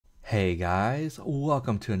Hey guys,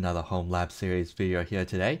 welcome to another Home Lab series video here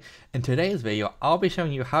today. In today's video, I'll be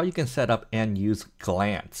showing you how you can set up and use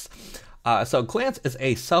Glance. So Glance is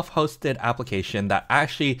a self-hosted application that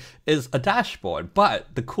actually is a dashboard,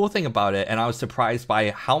 but the cool thing about it, and I was surprised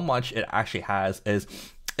by how much it actually has, is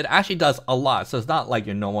it actually does a lot. So it's not like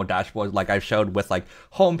your normal dashboard like I've showed with like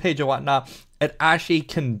homepage or whatnot. It actually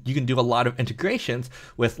you can do a lot of integrations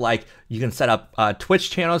with, like, you can set up Twitch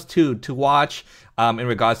channels to watch in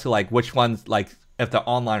regards to like which ones, like if they're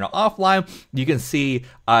online or offline. You can see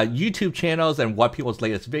YouTube channels and what people's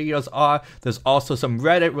latest videos are. There's also some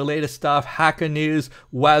Reddit related stuff, hacker news,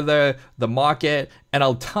 weather, the market, and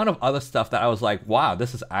a ton of other stuff that I was like, wow,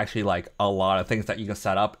 this is actually like a lot of things that you can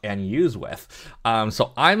set up and use with.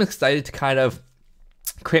 So I'm excited to kind of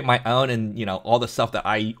create my own, and all the stuff that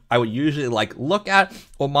I would usually like look at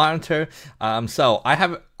or monitor. So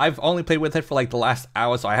I've only played with it for like the last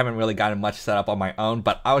hour, so I haven't really gotten much set up on my own,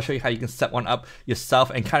 but I'll show you how you can set one up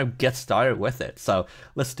yourself and kind of get started with it. So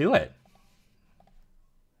let's do it.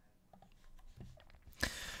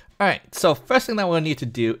 All right, so first thing that we'll need to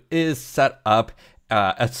do is set up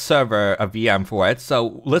a server, a VM for it.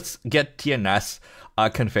 So let's get DNS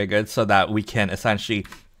configured so that we can essentially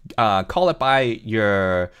call it by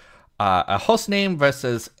your a host name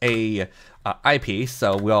versus a IP.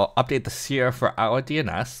 So we'll update this here for our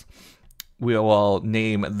DNS. We will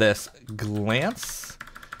name this Glance.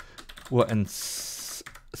 We'll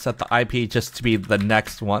set the IP just to be the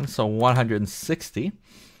next one, so 160.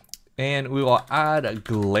 And we will add a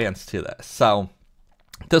Glance to this. So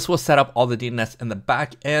this will set up all the DNS in the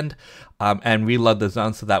back end and reload the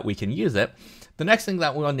zone so that we can use it. The next thing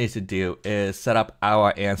that we'll need to do is set up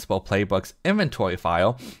our Ansible Playbooks inventory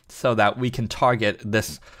file so that we can target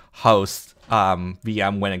this host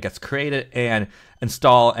VM when it gets created and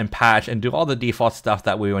install and patch and do all the default stuff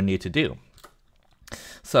that we will need to do.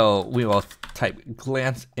 So we will type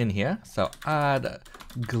Glance in here. So add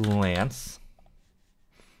Glance,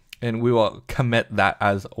 and we will commit that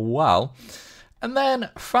as well. And then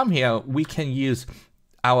from here, we can use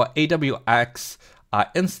our AWX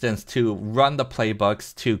instance to run the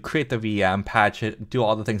playbooks, to create the VM, patch it, do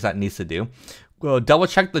all the things that it needs to do. We'll double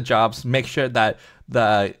check the jobs, make sure that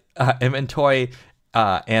the inventory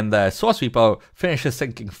and the source repo finishes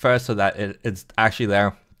syncing first so that it's actually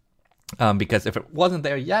there. Because if it wasn't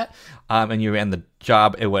there yet and you ran the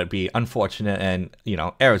job, it would be unfortunate and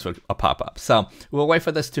errors would pop up. So we'll wait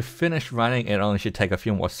for this to finish running. It only should take a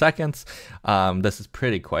few more seconds. This is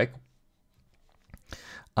pretty quick.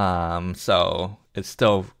 So it's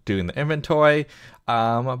still doing the inventory,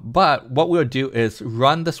 but what we'll do is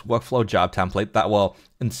run this workflow job template that will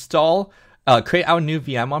install, create our new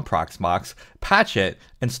VM on Proxmox, patch it,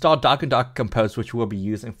 install Docker Compose, which we'll be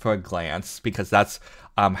using for Glance because that's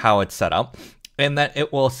how it's set up, and then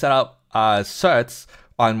it will set up certs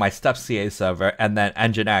on my StepCA server and then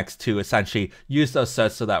Nginx to essentially use those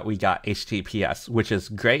certs so that we got HTTPS, which is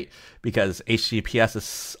great because HTTPS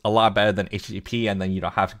is a lot better than HTTP, and then you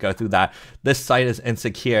don't have to go through that "this site is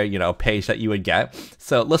insecure" page that you would get.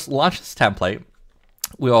 So let's launch this template.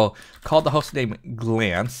 We'll call the hostname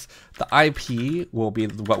Glance. The IP will be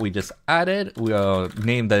what we just added. We'll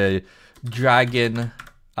name the Dragon,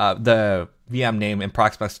 the VM name in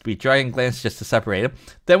Proxmox to be Dragon Glance, just to separate it.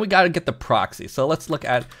 Then we got to get the proxy. So let's look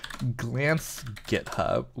at Glance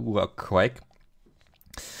GitHub real quick.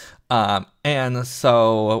 And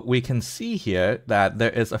so we can see here that there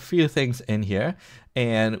is a few things in here,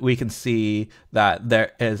 and we can see that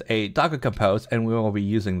there is a Docker Compose, and we will be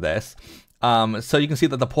using this. So you can see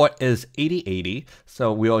that the port is 8080.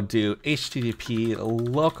 So we'll do HTTP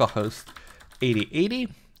localhost 8080,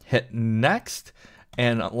 hit next,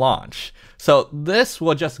 and launch. So this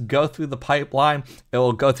will just go through the pipeline. It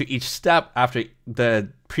will go through each step. After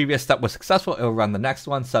the previous step was successful, it will run the next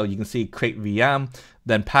one. So you can see create VM,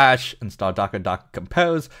 then patch, install Docker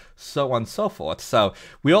Compose, so on and so forth. So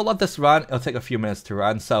we'll let this run. It'll take a few minutes to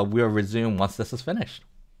run. So we'll resume once this is finished.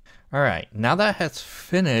 All right, now that it has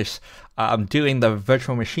finished doing the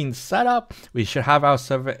virtual machine setup, we should have our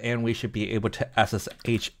server and we should be able to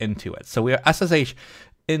SSH into it. So we are SSH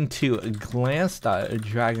into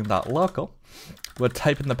glance.dragon.local. We'll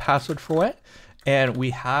type in the password for it, and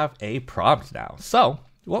we have a prompt now. So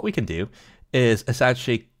what we can do is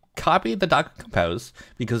essentially copy the Docker Compose,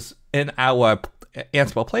 because in our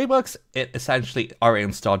Ansible playbooks, it essentially already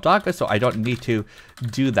installed Docker, so I don't need to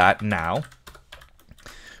do that now.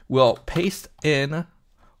 We'll paste in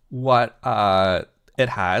what it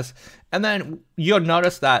has, and then you'll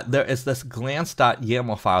notice that there is this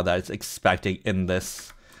glance.yaml file that it's expecting in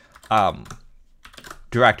this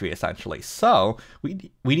directory essentially. So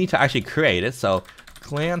we need to actually create it. So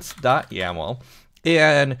glance.yaml,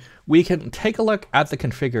 and we can take a look at the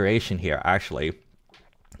configuration here, actually.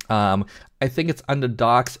 I think it's under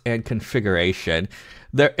docs and configuration.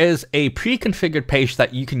 There is a pre-configured page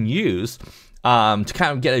that you can use to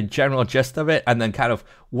kind of get a general gist of it and then kind of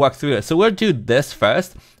work through it. So we'll do this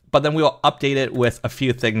first, but then we'll update it with a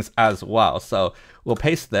few things as well. So we'll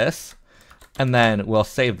paste this and then we'll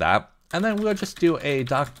save that. And then we'll just do a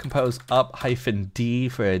docker compose up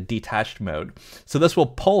 -d for a detached mode. So this will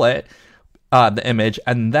pull it, the image,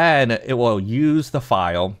 and then it will use the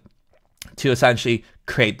file to essentially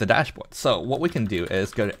create the dashboard. So what we can do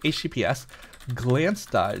is go to https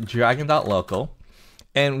glance.dragon.local,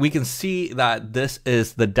 and we can see that this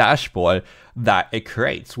is the dashboard that it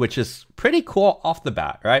creates, which is pretty cool off the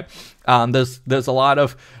bat, right? There's a lot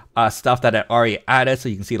of stuff that it already added, so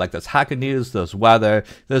you can see like there's Hacker News, there's weather,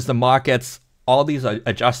 there's the markets. All these are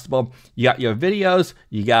adjustable. You got your videos,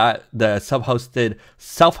 you got the self-hosted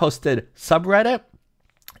subreddit,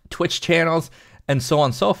 Twitch channels, and so on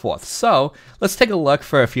and so forth. So let's take a look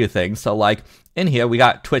for a few things. So like in here, we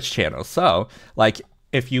got Twitch channels. So like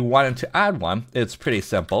if you wanted to add one, it's pretty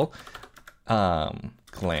simple.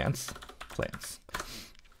 Glance.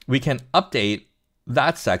 We can update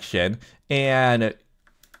that section, and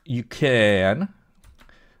you can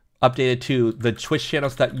update it to the Twitch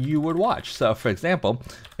channels that you would watch. So for example,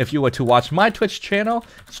 if you were to watch my Twitch channel,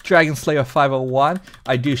 it's Dragon Slayer 501.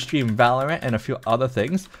 I do stream Valorant and a few other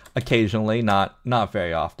things occasionally, not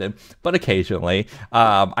very often, but occasionally.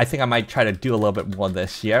 I think I might try to do a little bit more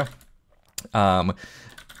this year. Docker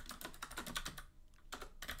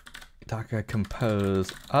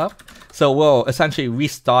compose up. So we'll essentially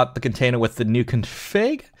restart the container with the new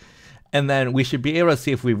config, and then we should be able to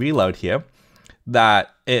see if we reload here that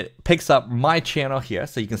it picks up my channel here.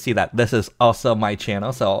 So you can see that this is also my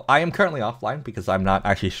channel. So I am currently offline because I'm not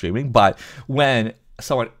actually streaming, but when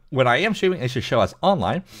I am streaming, it should show us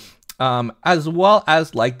online, as well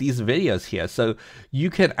as like these videos here. So you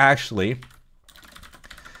can actually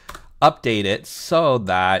update it so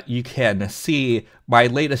that you can see my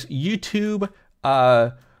latest YouTube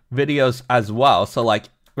videos as well. So like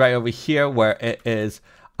right over here where it is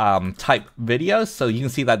type videos, so you can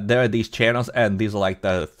see that there are these channels, and these are like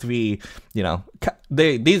the three, you know,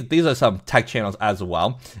 these are some tech channels as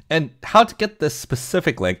well. And how to get this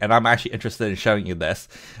specific link, and I'm actually interested in showing you this,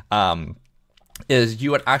 is you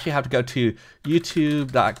would actually have to go to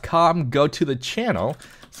youtube.com, go to the channel.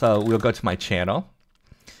 So we'll go to my channel,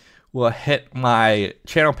 we'll hit my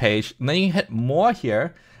channel page, and then you hit more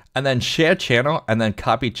here, and then share channel, and then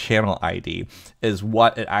copy channel ID is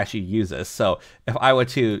what it actually uses. So if I were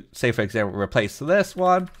to, say for example, replace this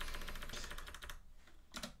one,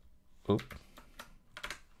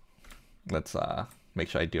 let's make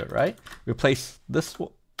sure I do it right. Replace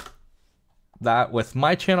that with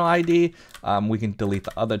my channel ID. We can delete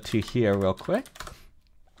the other two here real quick.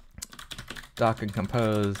 Docker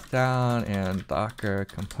compose down and Docker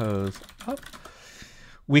compose up.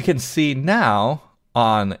 We can see now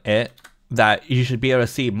on it that you should be able to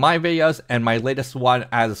see my videos, and my latest one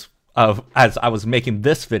as I was making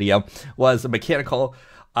this video was a mechanical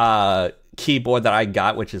keyboard that I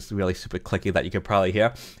got, which is really super clicky that you could probably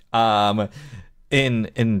hear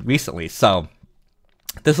in recently. So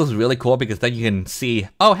this was really cool because then you can see,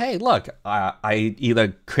 oh hey, look, I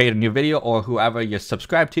either create a new video, or whoever you're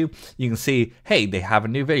subscribed to, you can see, hey, they have a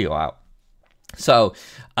new video out. So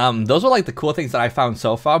those are like the cool things that I found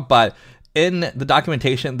so far, but in the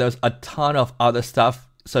documentation, there's a ton of other stuff.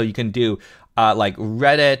 So you can do like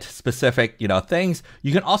Reddit specific, you know, things.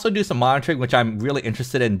 You can also do some monitoring, which I'm really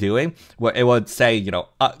interested in doing, where it would say, you know,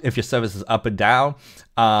 if your service is up and down.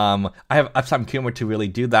 I have Uptime Kummer to really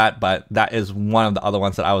do that, but that is one of the other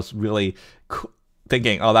ones that I was really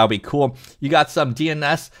thinking, oh, that would be cool. You got some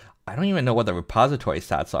DNS. I don't even know what the repository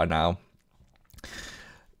stats are now.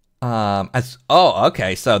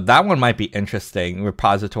 Okay, so that one might be interesting.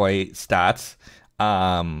 Repository stats,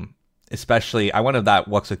 especially I wonder if that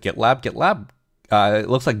works with GitLab. It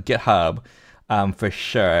looks like GitHub, for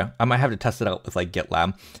sure. I might have to test it out with like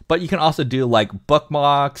GitLab, but you can also do like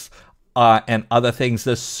bookmarks, and other things.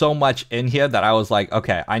 There's so much in here that I was like,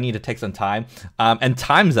 okay, I need to take some time, and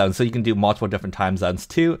time zones. So you can do multiple different time zones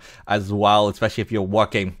too, as well, especially if you're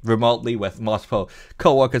working remotely with multiple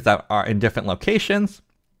coworkers that are in different locations.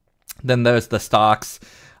 Then there's the stocks.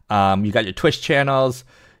 You got your Twitch channels.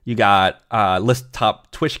 You got list top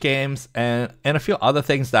Twitch games, and a few other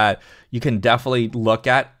things that you can definitely look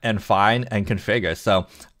at and find and configure. So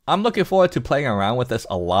I'm looking forward to playing around with this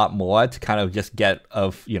a lot more to kind of just get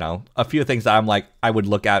you know, a few things that I'm like, I would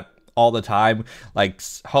look at all the time, like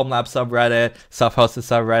Home Lab subreddit, self-hosted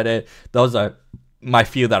subreddit. Those are my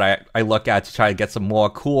few that I look at to try to get some more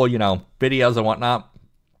cool, videos and whatnot,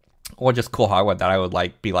 or just cool hardware that I would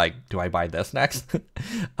be like, do I buy this next?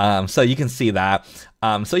 So you can see that.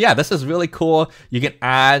 So yeah, this is really cool. You can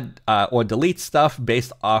add or delete stuff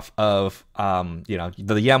based off of the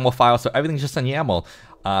YAML file. So everything's just in YAML.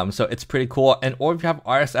 So it's pretty cool. And or if you have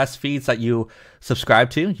RSS feeds that you subscribe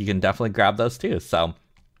to, you can definitely grab those too. So.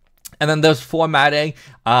 And then there's formatting,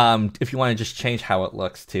 if you want to just change how it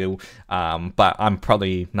looks too. But I'm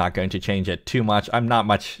probably not going to change it too much. I'm not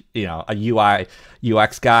much, a UI,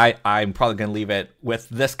 UX guy. I'm probably going to leave it with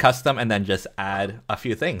this custom and then just add a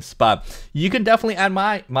few things. But you can definitely add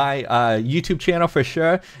my YouTube channel for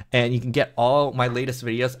sure. And you can get all my latest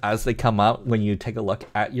videos as they come out when you take a look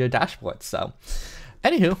at your dashboard. So.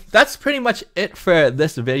 Anywho, that's pretty much it for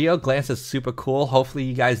this video. Glance is super cool. Hopefully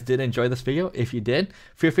you guys did enjoy this video. If you did,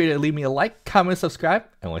 feel free to leave me a like, comment, subscribe,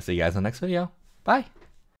 and we'll see you guys in the next video. Bye.